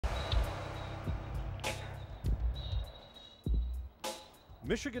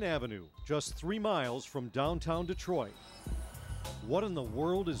Michigan Avenue, just 3 miles from downtown Detroit. What in the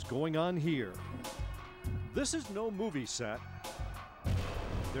world is going on here? This is no movie set.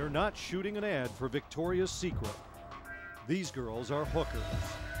 They're not shooting an ad for Victoria's Secret. These girls are hookers.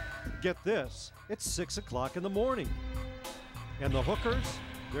 Get this, it's 6 o'clock in the morning. And the hookers,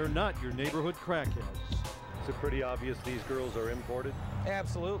 they're not your neighborhood crackheads. It's pretty obvious these girls are imported.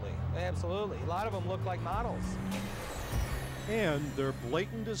 Absolutely, absolutely. A lot of them look like models. And they're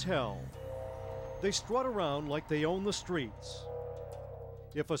blatant as hell. They strut around like they own the streets.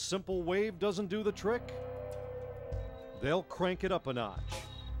 If a simple wave doesn't do the trick, they'll crank it up a notch.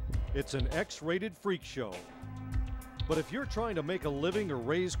 It's an X-rated freak show. But if you're trying to make a living or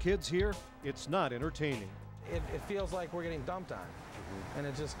raise kids here, it's not entertaining. It feels like we're getting dumped on. And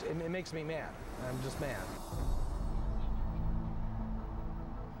it makes me mad. I'm just mad.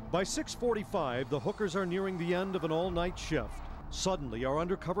 By 6:45, the hookers are nearing the end of an all-night shift. Suddenly, our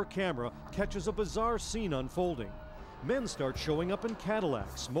undercover camera catches a bizarre scene unfolding. Men start showing up in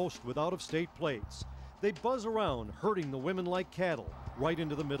Cadillacs, most with out-of-state plates. They buzz around, herding the women like cattle, right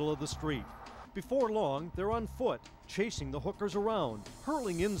into the middle of the street. Before long, they're on foot, chasing the hookers around,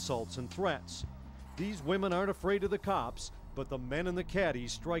 hurling insults and threats. These women aren't afraid of the cops, but the men in the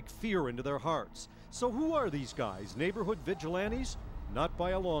caddies strike fear into their hearts. So who are these guys, neighborhood vigilantes? Not by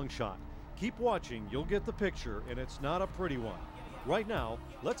a long shot. Keep watching, you'll get the picture, and it's not a pretty one. Right now,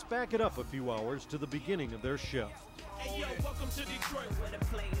 let's back it up a few hours to the beginning of their shift. Hey, yo, welcome to Detroit, where the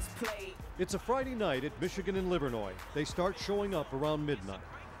players play. It's a Friday night at Michigan and Livernois. They start showing up around midnight.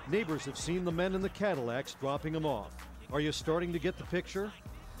 Neighbors have seen the men in the Cadillacs dropping them off. Are you starting to get the picture?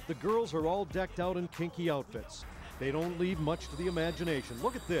 The girls are all decked out in kinky outfits. They don't leave much to the imagination.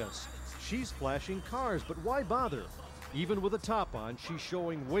 Look at this. She's flashing cars, but why bother? Even with a top on, she's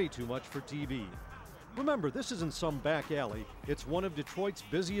showing way too much for TV. Remember, this isn't some back alley. It's one of Detroit's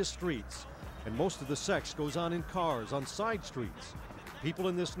busiest streets. And most of the sex goes on in cars, on side streets. People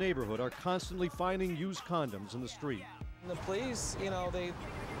in this neighborhood are constantly finding used condoms in the street. The police, you know,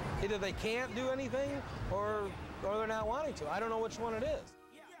 either they can't do anything or they're not wanting to. I don't know which one it is.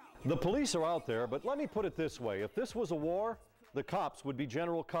 The police are out there, but let me put it this way. If this was a war, the cops would be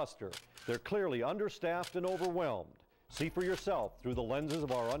General Custer. They're clearly understaffed and overwhelmed. See for yourself through the lenses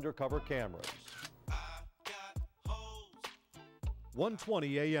of our undercover cameras.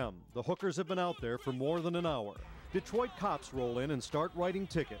 1:20 a.m. The hookers have been out there for more than an hour. Detroit cops roll in and start writing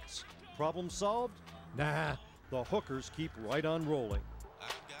tickets. Problem solved? Nah, the hookers keep right on rolling.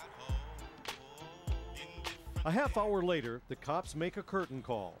 A half hour later, the cops make a curtain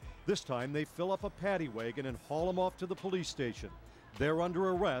call. This time they fill up a paddy wagon and haul them off to the police station. They're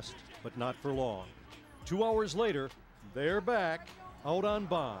under arrest, but not for long. 2 hours later, they're back, out on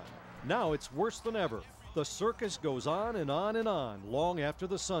bond. Now it's worse than ever. The circus goes on and on and on, long after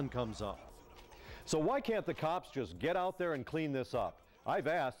the sun comes up. So why can't the cops just get out there and clean this up? I've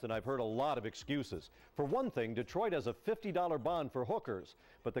asked and I've heard a lot of excuses. For one thing, Detroit has a $50 bond for hookers,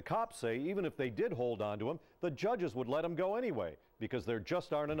 but the cops say even if they did hold on to them, the judges would let them go anyway, because there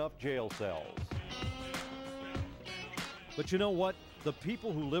just aren't enough jail cells. But you know what? The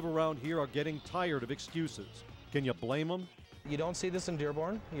people who live around here are getting tired of excuses. Can you blame them? You don't see this in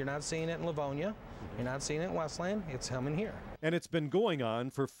Dearborn. You're not seeing it in Livonia. You're not seeing it in Westland. It's coming here. And it's been going on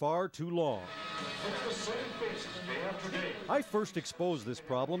for far too long. It's the same faces day after day. I first exposed this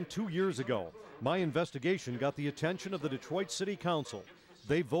problem 2 years ago. My investigation got the attention of the Detroit City Council.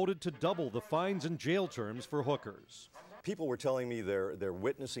 They voted to double the fines and jail terms for hookers. People were telling me they're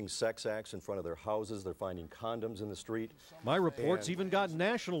witnessing sex acts in front of their houses. They're finding condoms in the street. My reports even got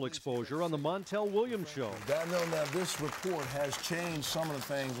national exposure on the Montel Williams show. Now, this report has changed some of the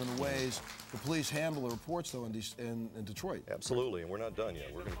things and the ways the police handle the reports, though, in Detroit. Absolutely, and we're not done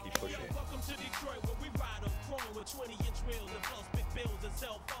yet. We're going to keep pushing it.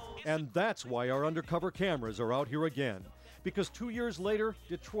 And that's why our undercover cameras are out here again. Because 2 years later,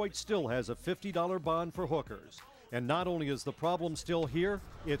 Detroit still has a $50 bond for hookers. And not only is the problem still here,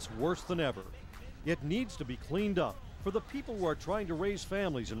 it's worse than ever. It needs to be cleaned up for the people who are trying to raise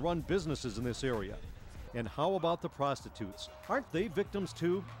families and run businesses in this area. And how about the prostitutes? Aren't they victims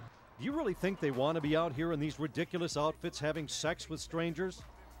too? Do you really think they want to be out here in these ridiculous outfits having sex with strangers?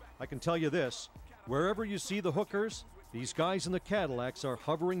 I can tell you this, wherever you see the hookers, these guys in the Cadillacs are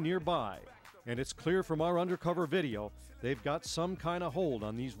hovering nearby. And it's clear from our undercover video, they've got some kind of hold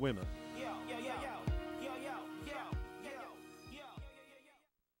on these women.